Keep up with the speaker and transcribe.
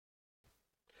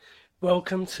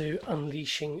Welcome to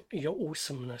Unleashing Your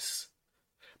Awesomeness.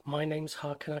 My name's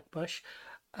Harkan Akbash,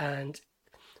 and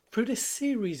through this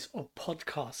series of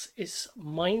podcasts, it's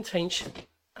my intention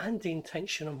and the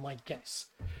intention of my guests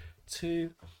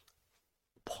to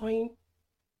point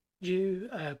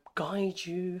you, guide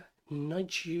you,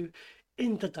 nudge you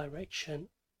in the direction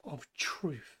of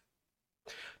truth,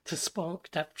 to spark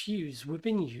that fuse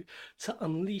within you, to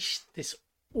unleash this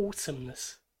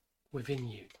awesomeness within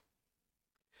you.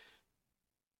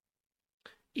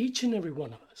 Each and every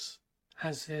one of us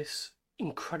has this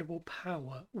incredible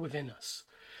power within us.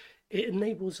 It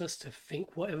enables us to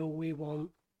think whatever we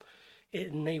want. It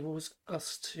enables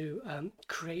us to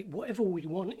create whatever we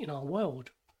want in our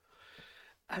world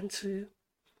and to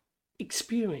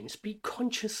experience, be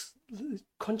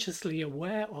consciously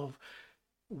aware of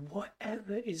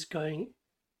whatever is going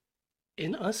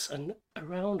in us and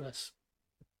around us.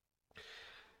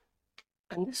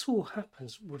 And this all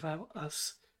happens without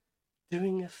us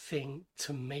doing a thing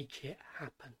to make it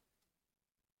happen.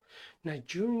 Now,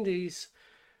 during these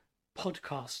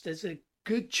podcasts, there's a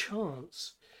good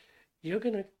chance you're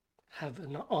going to have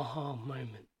an aha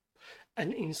moment,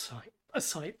 an insight, a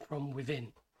sight from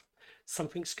within.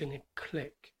 Something's going to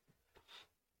click.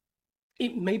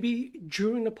 It may be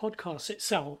during the podcast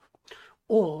itself,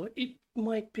 or it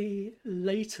might be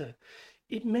later.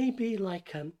 It may be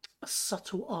like a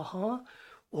subtle aha,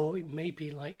 or it may be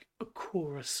like a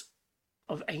chorus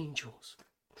of angels.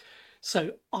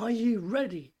 So are you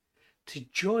ready to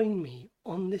join me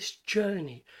on this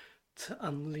journey to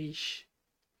unleash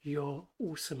your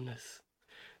awesomeness?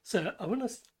 So I want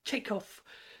to kick off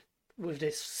with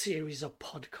this series of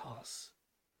podcasts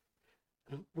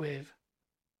with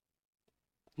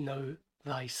Know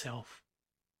Thyself.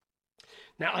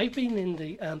 Now, I've been in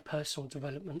the personal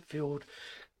development field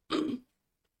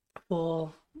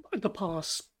for the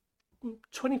past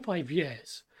 25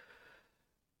 years.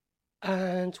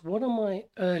 And one of my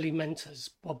early mentors,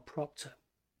 Bob Proctor,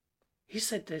 he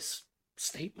said this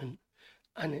statement,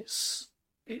 and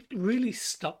it really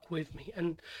stuck with me.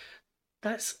 And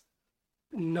that's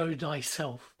know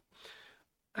thyself.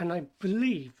 And I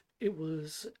believe it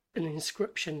was an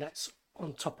inscription that's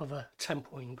on top of a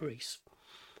temple in Greece.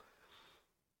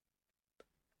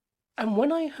 And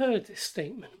when I heard this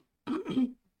statement,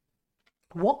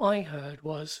 what I heard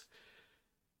was,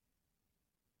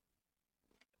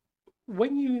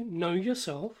 when you know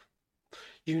yourself,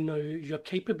 you know your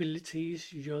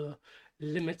capabilities, your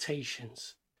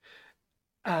limitations,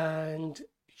 and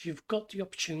you've got the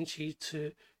opportunity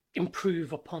to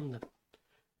improve upon them.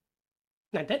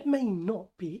 Now, that may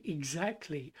not be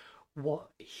exactly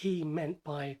what he meant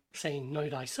by saying know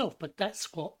thyself, but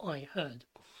that's what I heard.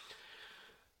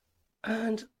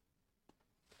 And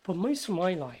for most of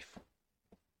my life,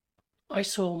 I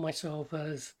saw myself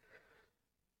as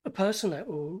a person that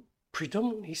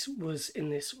predominantly was in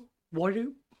this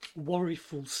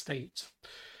worryful state.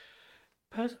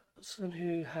 Person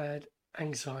who had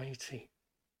anxiety.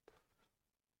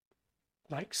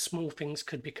 Like small things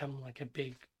could become like a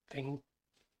big thing.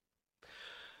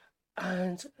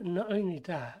 And not only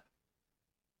that,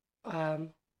 I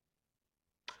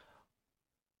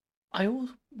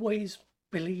always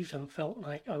believed and felt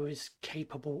like I was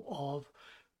capable of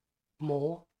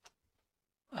more.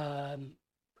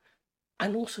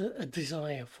 And also a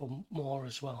desire for more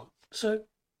as well. So,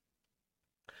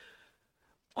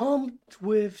 armed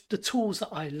with the tools that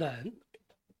I learned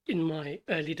in my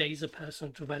early days of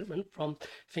personal development, from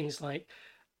things like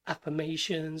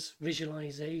affirmations,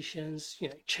 visualizations,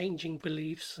 changing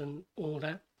beliefs and all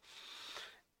that,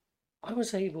 I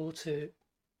was able to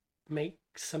make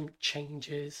some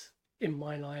changes in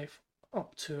my life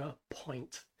up to a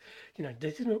point. They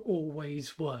didn't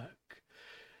always work.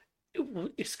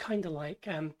 It's kind of like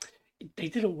they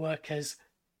didn't work as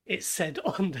it said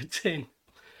on the tin.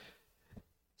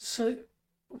 So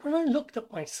when I looked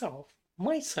at myself,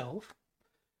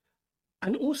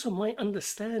 and also my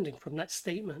understanding from that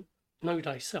statement, know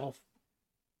thyself,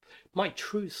 my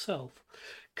true self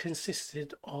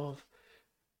consisted of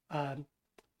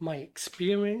my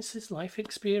experiences, life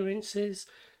experiences,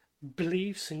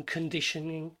 beliefs and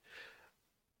conditioning,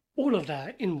 all of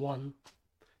that in one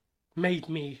made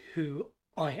me who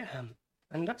I am.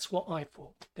 And that's what I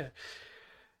thought.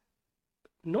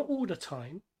 Not all the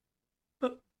time,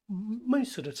 but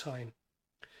most of the time.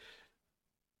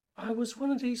 I was one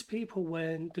of these people,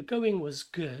 when the going was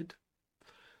good,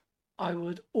 I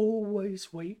would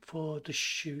always wait for the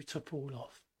shoe to fall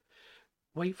off.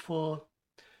 Wait for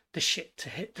the shit to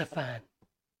hit the fan.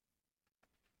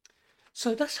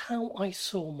 So that's how I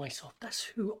saw myself. That's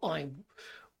who I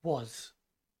was,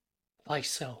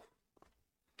 thyself.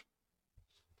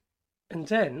 And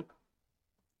then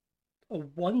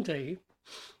one day,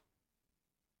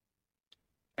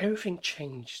 everything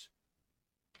changed,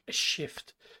 a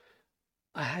shift.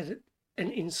 I had an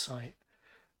insight.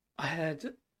 I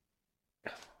had,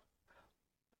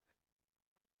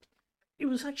 it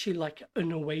was actually like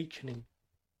an awakening.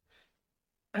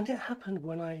 And it happened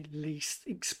when I least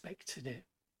expected it.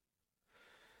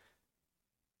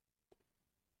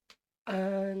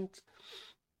 And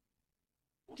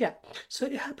yeah, so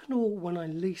it happened all when I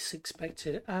least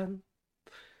expected it. And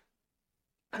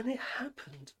it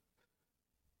happened.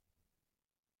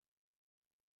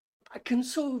 I can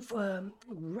sort of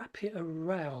wrap it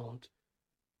around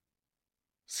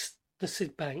the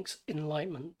Sid Banks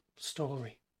enlightenment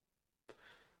story.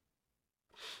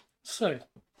 So,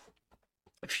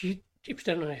 if you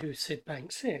don't know who Sid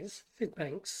Banks is, Sid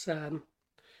Banks,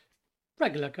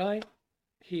 regular guy.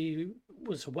 He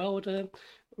was a welder,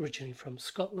 originally from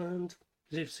Scotland,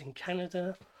 lives in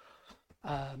Canada,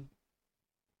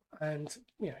 and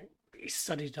he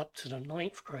studied up to the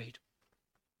ninth grade.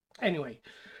 Anyway,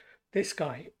 this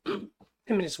guy, him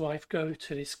and his wife go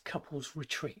to this couples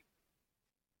retreat.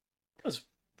 As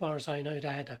far as I know, they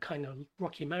had a kind of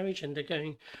rocky marriage, and they're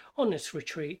going on this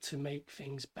retreat to make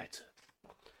things better.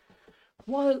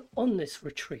 While on this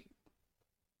retreat,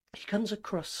 he comes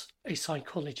across a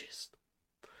psychologist,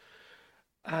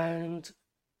 and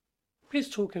he's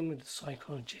talking with the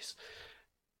psychologist.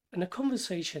 And the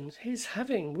conversations he's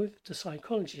having with the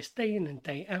psychologist day in and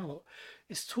day out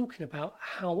is talking about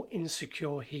how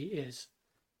insecure he is.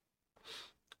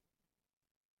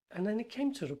 And then it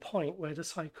came to the point where the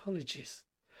psychologist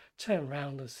turned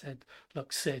around and said,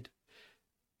 "Look, Sid,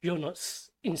 you're not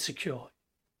insecure.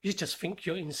 You just think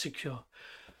you're insecure."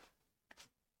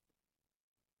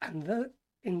 And that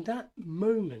in that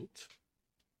moment,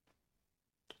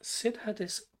 Sid had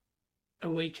this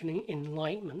awakening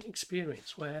enlightenment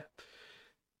experience where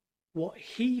what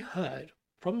he heard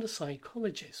from the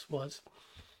psychologist was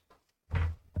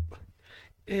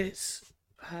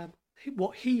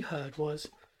what he heard was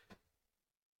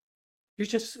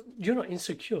you're not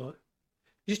insecure,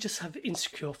 you just have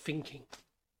insecure thinking.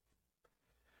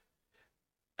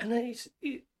 And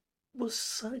it was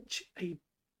such a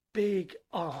big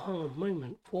aha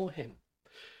moment for him.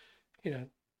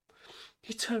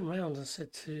 He turned around and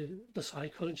said to the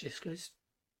psychologist, goes,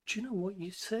 "Do you know what you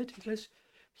said?" He goes,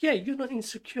 "Yeah, you're not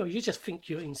insecure. You just think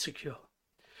you're insecure."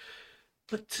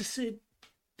 But to Sid,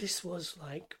 this was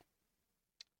like,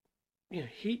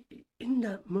 he, in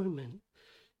that moment,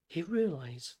 he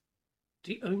realized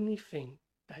the only thing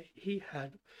that he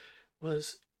had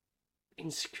was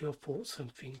insecure thoughts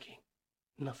and thinking.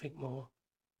 Nothing more,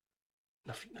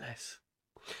 nothing less.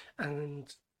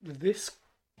 And this,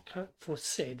 for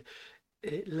Sid,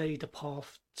 it laid a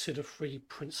path to the three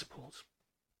principles.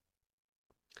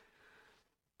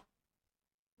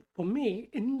 For me,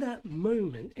 in that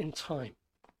moment in time,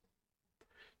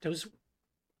 there was,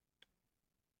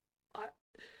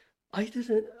 I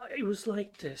didn't, it was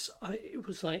like this. It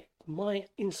was like my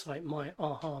insight, my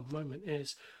aha moment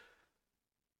is,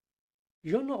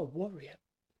 you're not a warrior.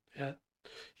 Yeah.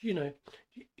 You're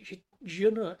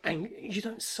not, you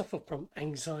don't suffer from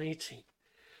anxiety.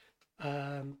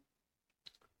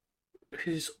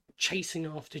 Who's chasing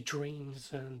after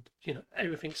dreams and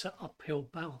everything's an uphill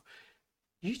battle.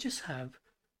 You just have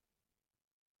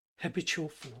habitual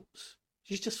thoughts.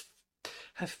 You just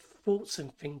have thoughts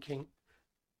and thinking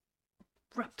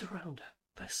wrapped around it.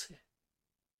 That's it.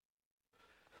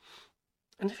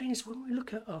 And the thing is, when we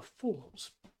look at our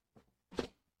thoughts,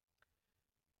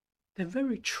 they're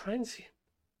very transient.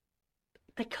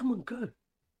 They come and go.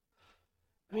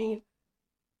 I mean,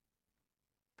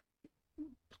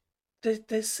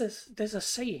 there's a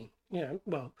saying,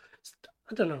 well,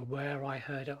 I don't know where I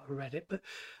heard it or read it, but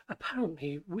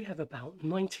apparently we have about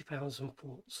 90,000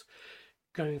 thoughts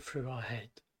going through our head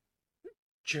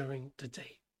during the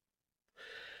day.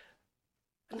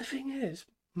 And the thing is,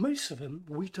 most of them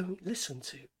we don't listen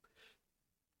to.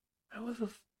 However,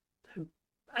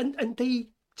 and they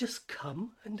just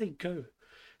come and they go.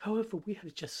 However, we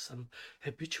have just some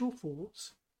habitual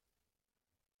thoughts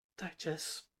that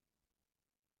just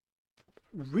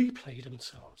replay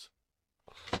themselves.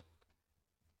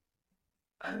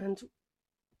 And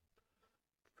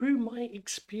through my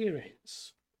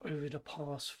experience over the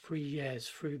past 3 years,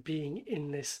 through being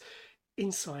in this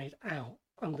inside out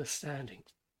understanding,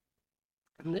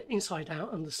 and the inside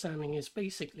out understanding is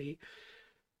basically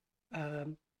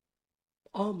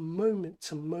our moment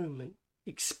to moment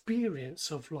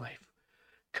experience of life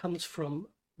comes from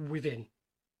within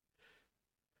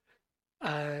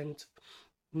and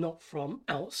not from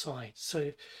outside.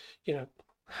 So,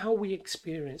 how we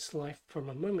experience life from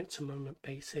a moment to moment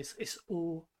basis is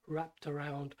all wrapped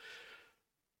around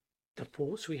the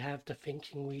thoughts we have, the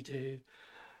thinking we do,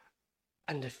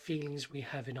 and the feelings we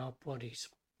have in our bodies.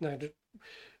 Now,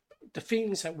 the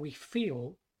feelings that we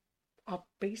feel are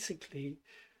basically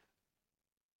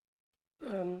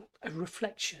a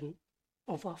reflection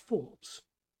of our thoughts.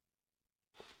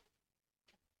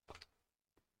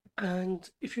 And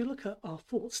if you look at our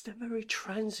thoughts, they're very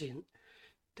transient.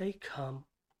 They come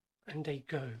and they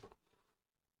go.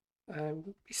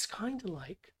 It's kind of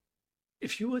like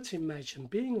if you were to imagine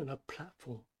being on a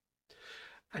platform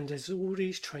and there's all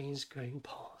these trains going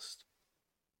past.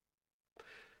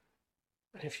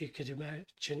 And if you could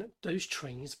imagine those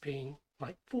trains being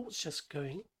like thoughts just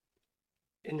going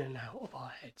in and out of our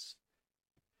heads.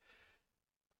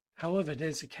 However,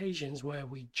 there's occasions where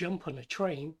we jump on a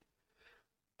train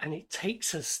and it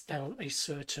takes us down a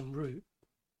certain route.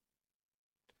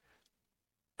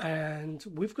 And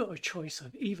we've got a choice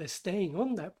of either staying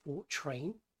on that thought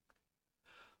train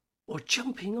or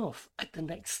jumping off at the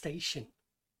next station.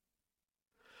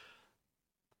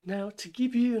 Now, to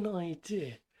give you an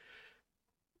idea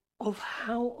of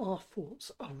how our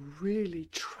thoughts are really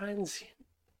transient,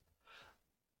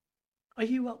 are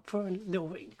you up for a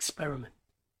little experiment?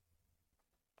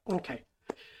 Okay,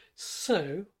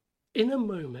 so in a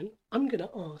moment, I'm going to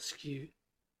ask you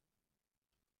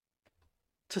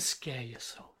to scare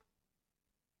yourself.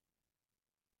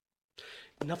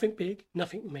 Nothing big,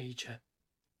 nothing major.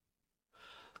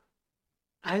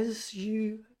 As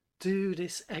you do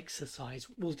this exercise,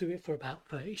 we'll do it for about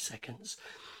 30 seconds.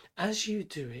 As you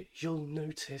do it, you'll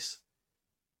notice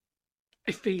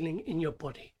a feeling in your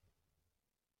body.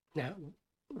 Now,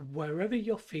 wherever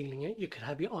you're feeling it, you could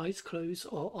have your eyes closed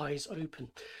or eyes open.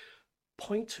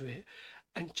 Point to it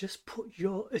and just put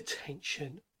your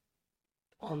attention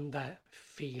on that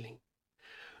feeling,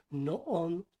 not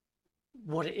on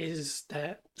what it is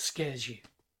that scares you.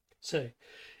 So,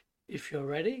 if you're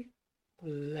ready,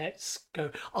 let's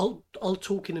go. I'll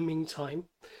talk in the meantime.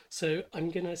 So I'm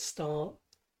gonna start.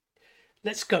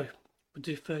 Let's go. We'll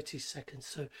do 30 seconds.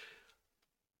 So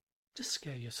just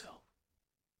scare yourself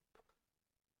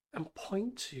and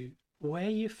point to where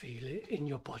you feel it in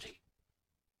your body.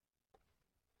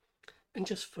 And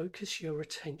just focus your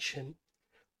attention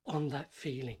on that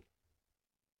feeling.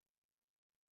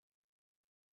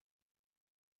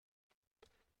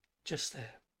 Just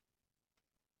there.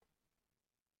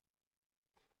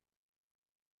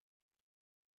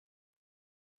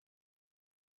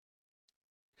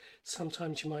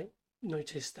 Sometimes you might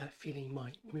notice that feeling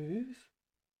might move.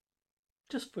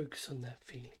 Just focus on that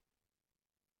feeling.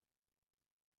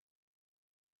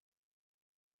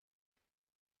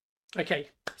 Okay,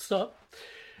 stop.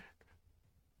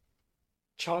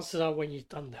 Chances are when you've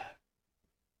done that,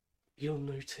 you'll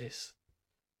notice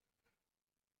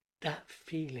that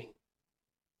feeling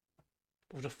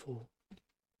of the thought.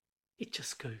 It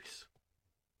just goes.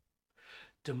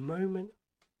 The moment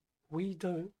we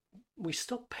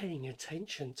stop paying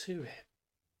attention to it,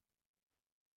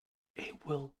 it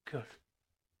will go.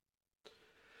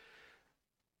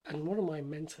 And one of my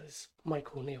mentors,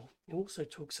 Michael Neal, he also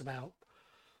talks about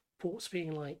thoughts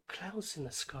being like clouds in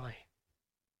the sky.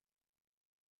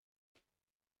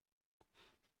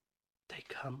 They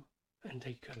come and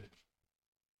they go.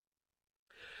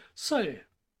 So,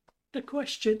 the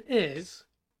question is,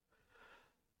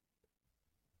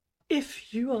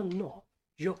 if you are not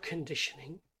your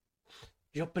conditioning,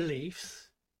 your beliefs,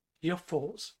 your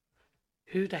thoughts,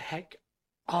 who the heck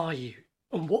are you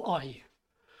and what are you?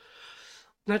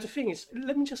 Now the thing is,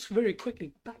 let me just very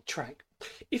quickly backtrack.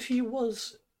 If you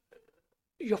was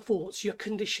your thoughts, your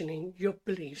conditioning, your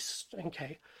beliefs,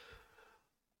 okay,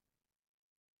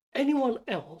 anyone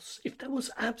else, if that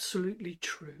was absolutely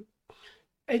true,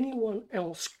 anyone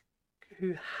else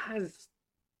who has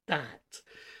that,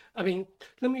 I mean,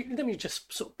 let me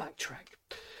just sort of backtrack.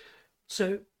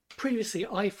 So previously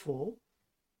I thought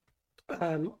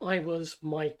I was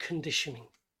my conditioning.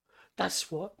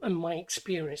 That's what, and my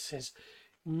experiences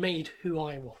made who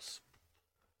I was,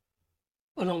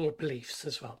 along with beliefs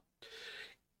as well.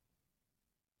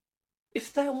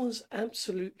 If that was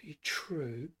absolutely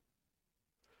true,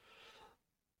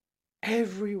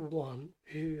 everyone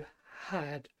who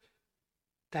had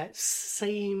that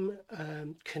same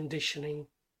conditioning,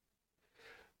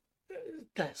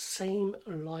 that same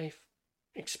life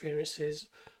experiences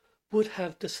would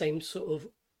have the same sort of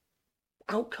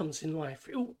outcomes in life.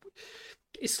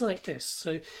 It's like this.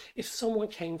 So if someone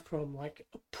came from like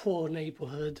a poor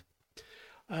neighborhood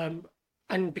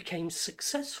and became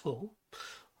successful,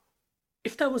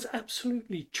 if that was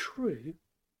absolutely true,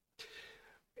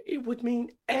 it would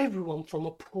mean everyone from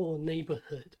a poor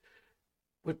neighborhood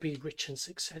would be rich and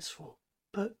successful.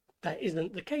 But that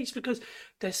isn't the case, because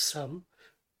there's some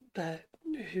that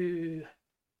who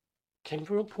came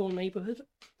from a poor neighborhood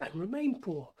and remain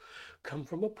poor, come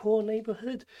from a poor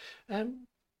neighborhood and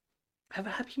have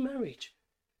a happy marriage.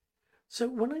 So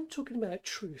when I'm talking about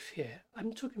truth here,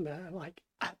 I'm talking about like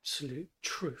absolute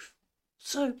truth.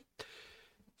 So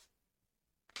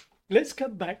let's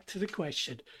come back to the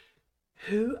question: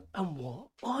 who and what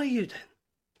are you then?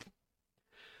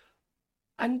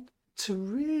 And to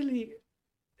really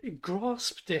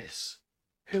grasp this,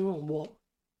 who and what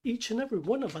each and every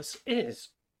one of us is,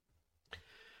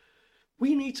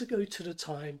 we need to go to the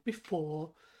time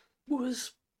before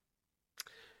was,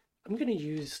 I'm going to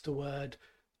use the word,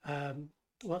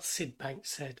 what Sid Banks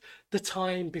said, the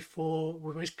time before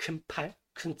we were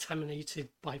contaminated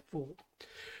by thought.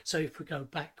 So if we go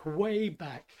back, way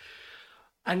back,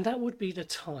 and that would be the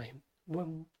time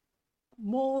when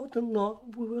more than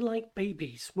not we were like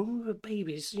babies. When we were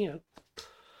babies,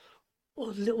 or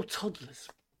little toddlers.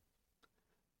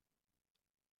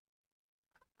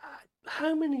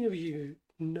 How many of you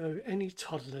know any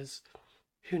toddlers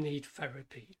who need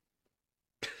therapy?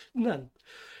 None.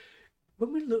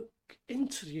 When we look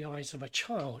into the eyes of a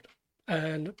child,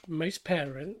 and most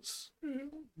parents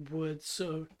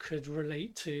could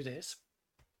relate to this,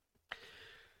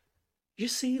 you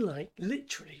see like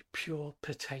literally pure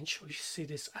potential. You see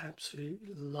this absolute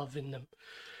love in them.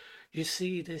 You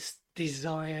see this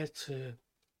desire to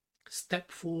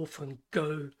step forth and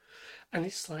go, and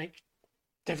it's like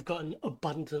they've got an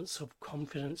abundance of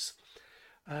confidence.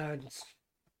 And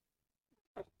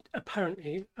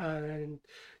apparently,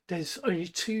 there's only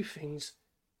two things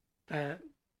that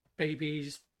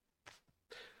babies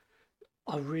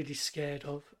are really scared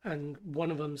of, and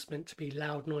one of them's meant to be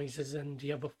loud noises and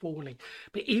the other falling.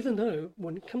 But even though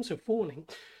when it comes to falling,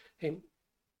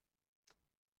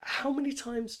 how many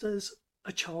times does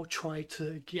a child try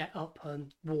to get up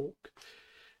and walk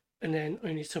and then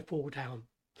only to fall down?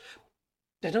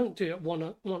 They don't do it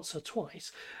once or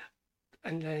twice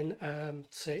and then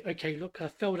say, okay, look, I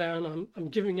fell down, I'm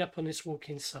giving up on this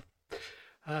walking stuff.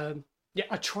 Yeah,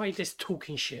 I tried this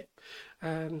talking shit.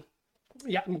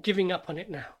 Yeah, I'm giving up on it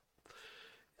now.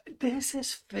 There's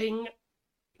this thing,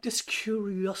 this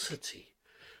curiosity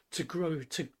to grow,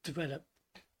 to develop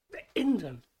in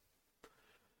them.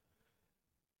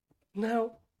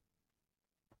 Now,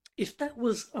 if that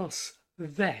was us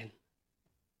then,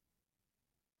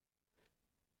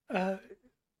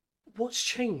 what's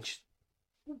changed?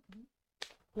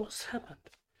 What's happened?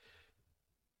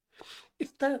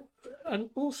 If that, and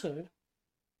also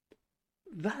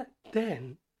that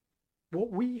then, what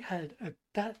we had at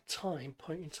that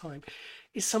point in time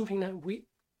is something that we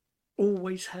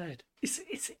always had.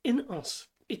 It's in us.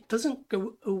 It doesn't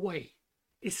go away.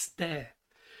 It's there.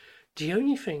 The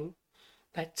only thing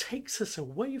that takes us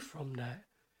away from that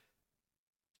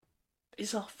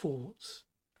is our thoughts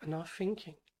and our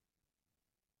thinking.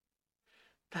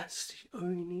 That's the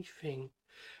only thing.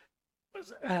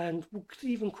 And we could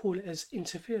even call it as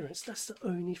interference. That's the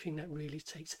only thing that really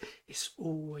takes. It's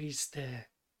always there.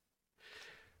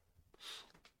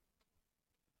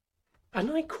 And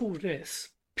I call this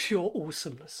pure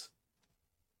awesomeness.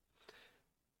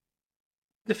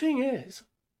 The thing is,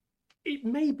 it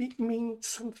may mean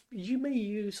some. You may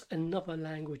use another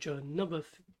language or another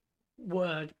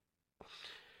word,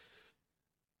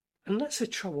 and that's the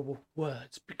trouble with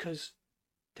words, because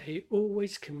they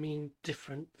always can mean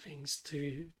different things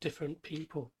to different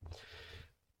people.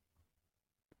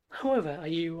 However, are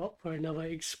you up for another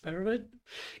experiment?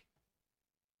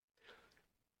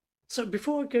 So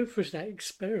before I go through that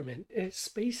experiment, it's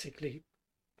basically,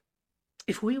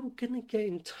 if we were going to get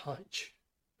in touch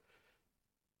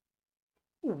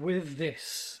with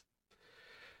this,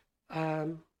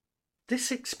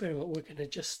 this experiment we're going to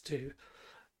just do,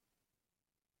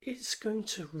 it's going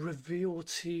to reveal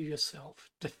to yourself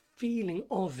the feeling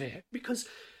of it, because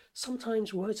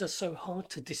sometimes words are so hard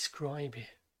to describe it.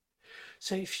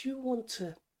 So if you want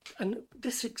to, and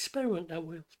this experiment that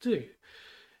we'll do,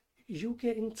 you'll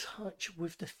get in touch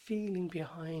with the feeling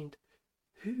behind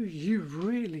who you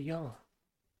really are.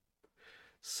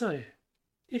 So,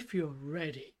 if you're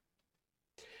ready,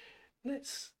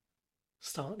 let's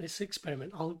start this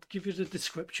experiment. I'll give you the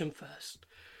description first.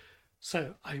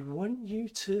 So, I want you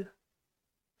to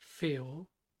feel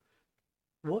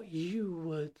what you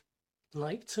would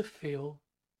like to feel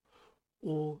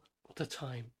all the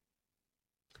time.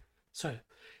 So,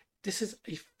 this is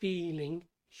a feeling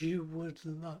you would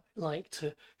like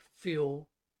to feel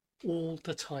all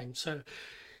the time. So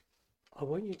I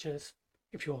want you to just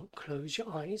If you want, close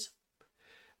your eyes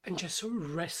and just sort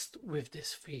of rest with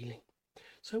this feeling.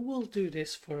 So we'll do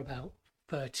this for about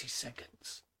 30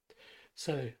 seconds.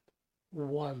 So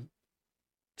 1,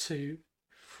 2,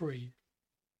 3.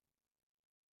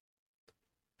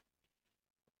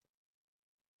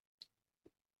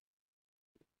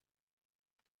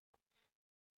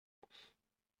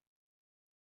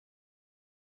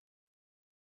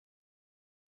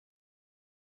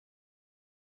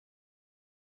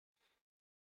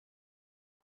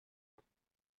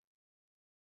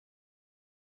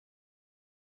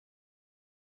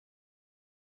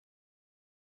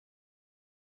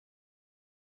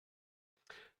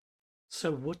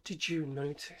 So what did you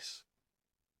notice?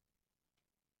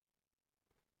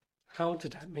 How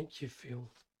did that make you feel?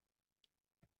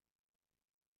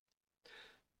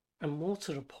 And more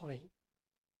to the point,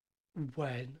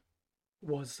 when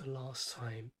was the last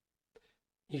time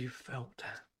you felt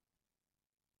that?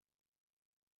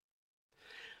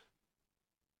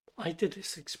 I did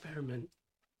this experiment,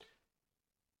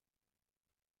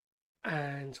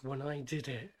 and when I did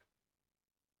it,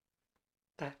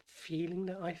 that feeling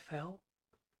that I felt,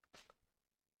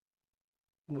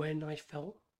 when I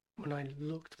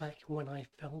looked back, when I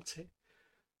felt it,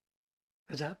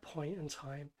 at that point in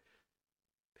time,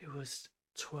 it was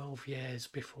 12 years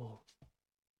before.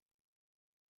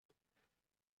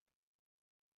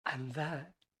 And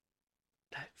that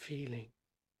feeling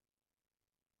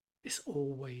is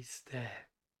always there.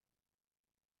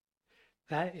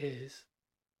 That is,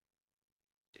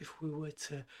 if we were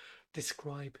to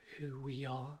describe who we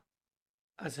are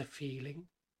as a feeling,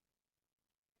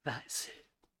 that's it.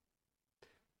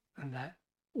 And that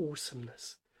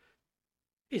awesomeness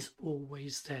is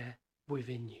always there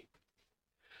within you.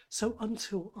 So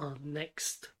until our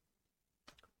next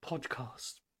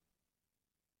podcast,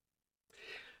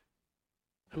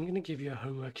 I'm going to give you a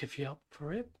homework if you're up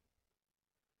for it.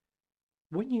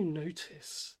 When you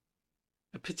notice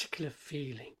a particular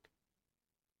feeling,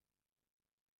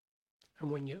 and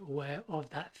when you're aware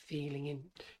of that feeling in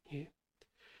you,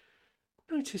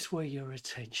 notice where your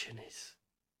attention is.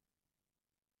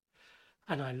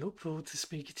 And I look forward to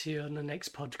speaking to you on the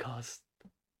next podcast.